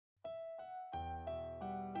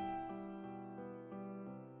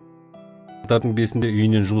Қаңтардың 5-інде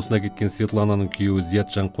үйінен жұмысына кеткен Светлананың күйеуі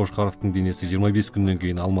Зиятжан Қошқаровтың денесі 25 күннен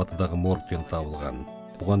кейін Алматыдағы моргтен табылған.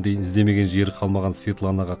 Бұған дейін іздемеген жері қалмаған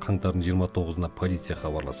Светланаға қаңтардың 29-ына полиция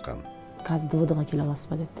хабарласқан. Қазір ДВД-ға келе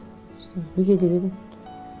аласыз ба деді. Неге деп едім?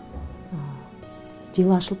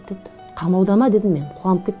 Дело ашылып деді. Қамауда ма дедім мен.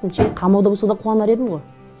 Қуанып кеттім. Қамауда болса да қуанар едім ғой.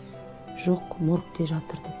 Жоқ, моргте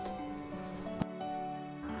жатыр деді.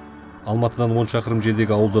 Алматыдан 10 шақырым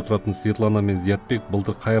жердегі ауылда тұратын Светлана мен Зиятбек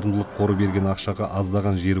былтыр қайырымдылық қоры берген ақшаға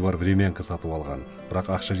аздаған жері бар времянка сатып алған. Бірақ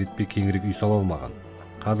ақша жетпей кеңірек үй сала алмаған.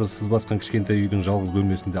 Қазір сыз басқан кішкентай үйдің жалғыз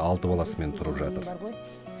бөлмесінде 6 баласымен тұрып жатыр.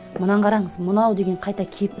 Мынан қараңыз, мынау деген қайта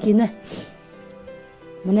кепкені.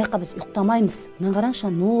 Мына жаққа біз ұйықтамаймыз. Мынан қараңызшы,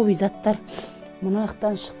 новый заттар. Мына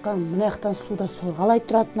жақтан шыққан, мына жақтан суда сорғалай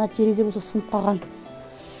тұрады. Мына терезе болса сынып қалған.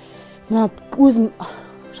 Мына өзім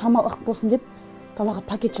шамал ық болсын деп далаға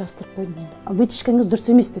пакет жабыстырып қойдым енді. Вытяжкаңыз дұрыс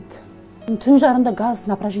емес деді. Түн жарымда газ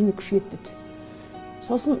напряжение күшейеді деді.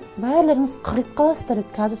 Сосын бәрілеріңіз қырылып қаласыздар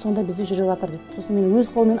деді. Қазір сонда бізде жүріп жатыр деді. Сосын мен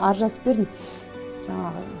өз қолмен аржасып бердім.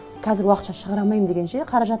 Жаңағы қазір уақытша шығарамаймын дегенше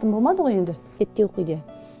қаражатым болмады ғой енді. Кетте оқиды.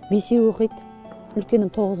 5 оқиды.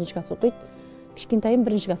 Үлкенім 9-шы класс оқиды. Кішкентайым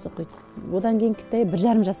 1-ші класс оқиды. Одан кейін кішкентайы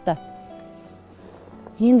 1,5 жаста.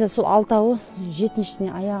 Енді сол 6-ауы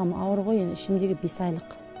 7-шісіне аяғым ауыр ғой, енді ішімдегі 5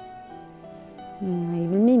 айлық.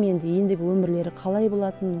 Білмеймін енді ендігі өмірлері қалай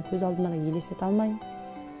болатынын көз алдыма да елестете алмаймын.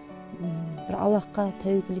 Бір Аллахқа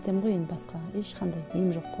тәуекел етемін ғой, енді басқа ешқандай ем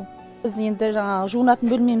жоқ қой. Біз енді жаңағы жуынатын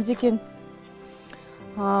бөлмеміз екен.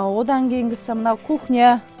 Одан кейінгісі мынау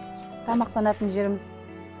кухня, тамақтанатын жеріміз.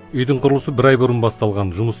 Үйдің құрылысы 1 ай бұрын басталған.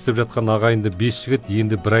 Жұмыс істеп жатқан ағайынды 5 жігіт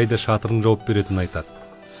енді 1 айда шатырын жауып беретінін айтады.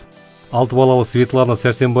 6 балалы Svetlana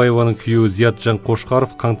Sarsenbayevаның күйеуі Зиятжан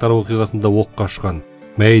Қошқаров қаңтар оқиғасында оққа ұшқан.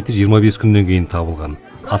 Мәйіті 25 күннен кейін табылған.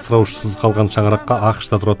 Асыраушысыз қалған шаңыраққа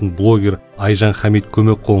ақш-та тұратын блогер Айжан Хамид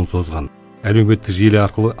көмек қолын созған. Әлеуметтік желі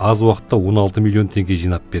арқылы аз уақытта 16 миллион теңге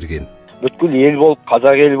жинап берген. Бүткіл ел болып,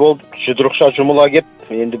 қазақ ел болып, жұдырықша жұмыла кеп,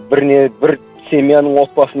 енді бір семьяның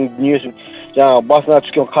отбасының дүниесін, жаңа басына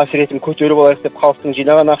түскен қасіретін көтеріп алайық деп халықтың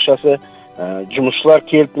жинаған ақшасы, жұмысшылар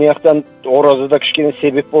келіп мияқтан оразада кішкене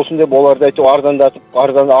себеп болсын деп оларды айтып арзандатып,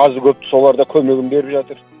 азы көпті соларда көмегін беріп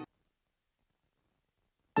жатыр.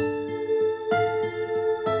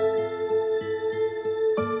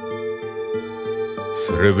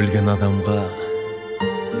 Сүре білген адамға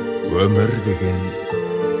өмір деген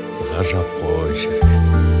ғажап қой шіркін.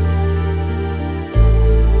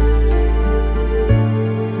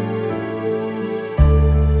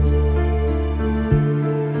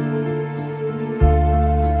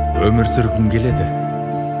 Өмір сүргім келеді,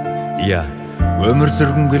 иә, өмір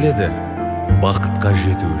сүргім келеді, бақытқа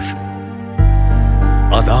жету үшін.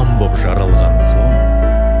 Адам боп жаралған соң,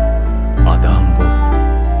 адам боп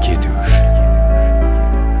кету үшін.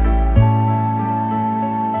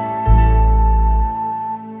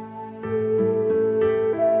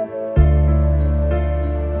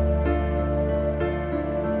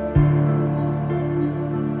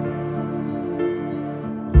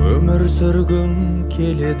 Өмір сүргім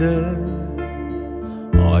келеді,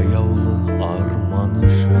 аяулы арман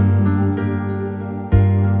үшін.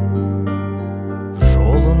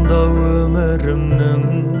 Жолында өмірімнің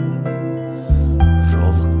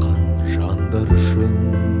жолыққан жандар үшін.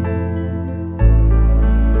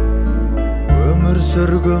 Өмір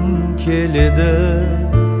сүргім келеді,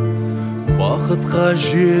 бақытқа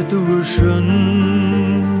жету үшін.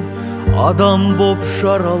 Адам боп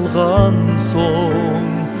жаралған соң,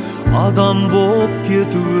 адам боп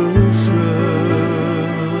кету үшін.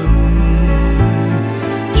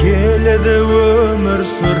 Келеді өмір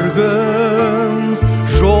сүргім,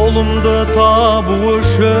 жолымды табу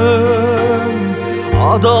үшін.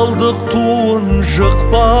 Адалдық туын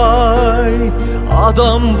жықпай,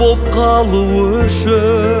 адам боп қалу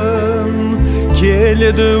үшін.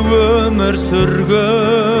 Келеді өмір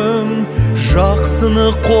сүргім, жақсыны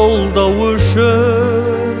қолдау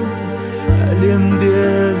үшін. Әлемде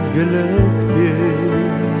ізгілік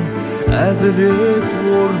пен әділет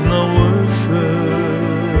орнау үшін.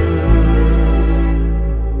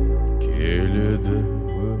 Келеді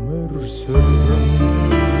өмір сүргім.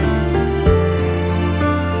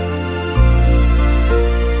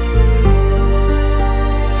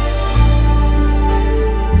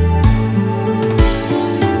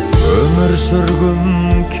 Өмір сүргім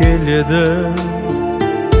келеді,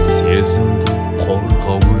 сезімді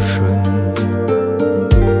қорғау үшін.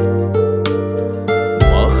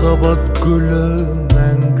 Махаббат гүлі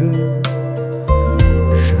мәңгі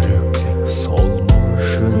жүректе солмау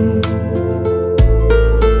үшін.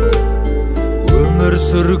 Өмір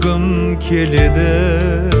сүргім келеді,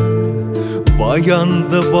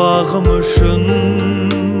 баянды бағым үшін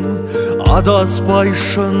адаспай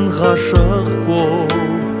шын ғашық боп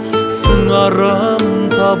сыңарам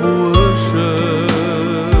табу үшін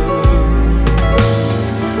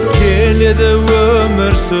келеді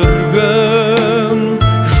өмір сүргім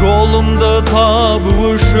жолымды табу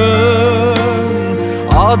үшін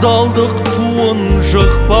адалдық туын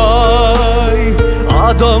жықпай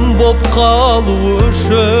адам боп қалу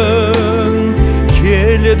үшін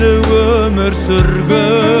келеді өмір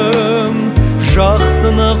сүргім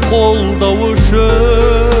жақсыны қолдау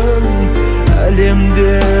үшін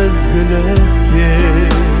әлемде ізгілік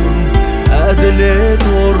пен әділет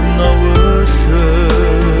орнау үшін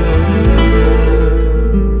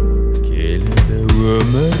келеді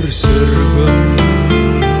өмір сүргім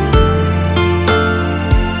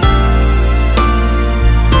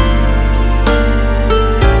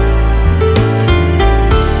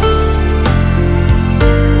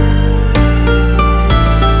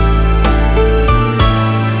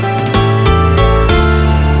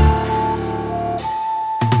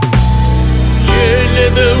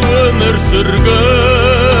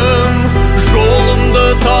сүргім жолымды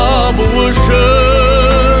табу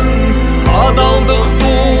үшін адалдық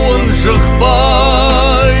туын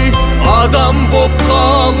жықпай адам боп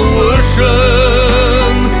қалу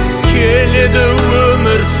үшін келеді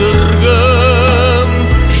өмір сүргім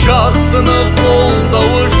жақсыны қолдау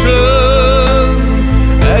үшін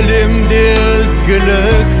әлемде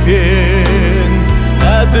ізгілік пен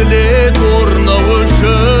әділет орнау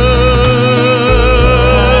үшін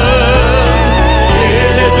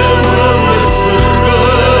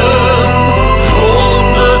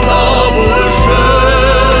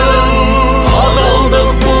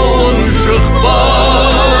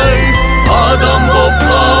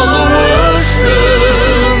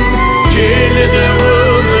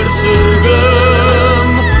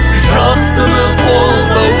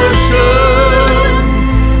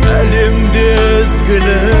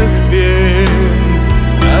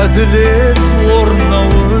әділет орнау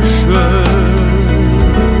үшін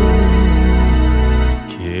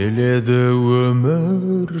келеді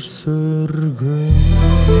өмір сүргім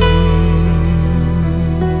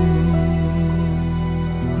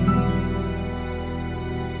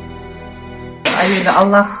әуелі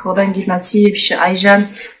Аллах, одан кейін себепші Айжан,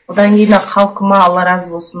 одан кейін халқыма Алла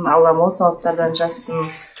разы болсын, Алла мол сауаптардан жазсын.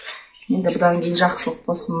 Енді бұдан кейін жақсылық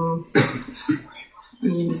болсын.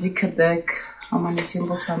 Үйімізге кірдік, аман есен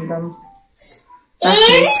болсандым.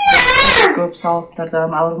 Рахмет, көп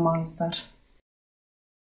сауаптардан ауырмаңыздар.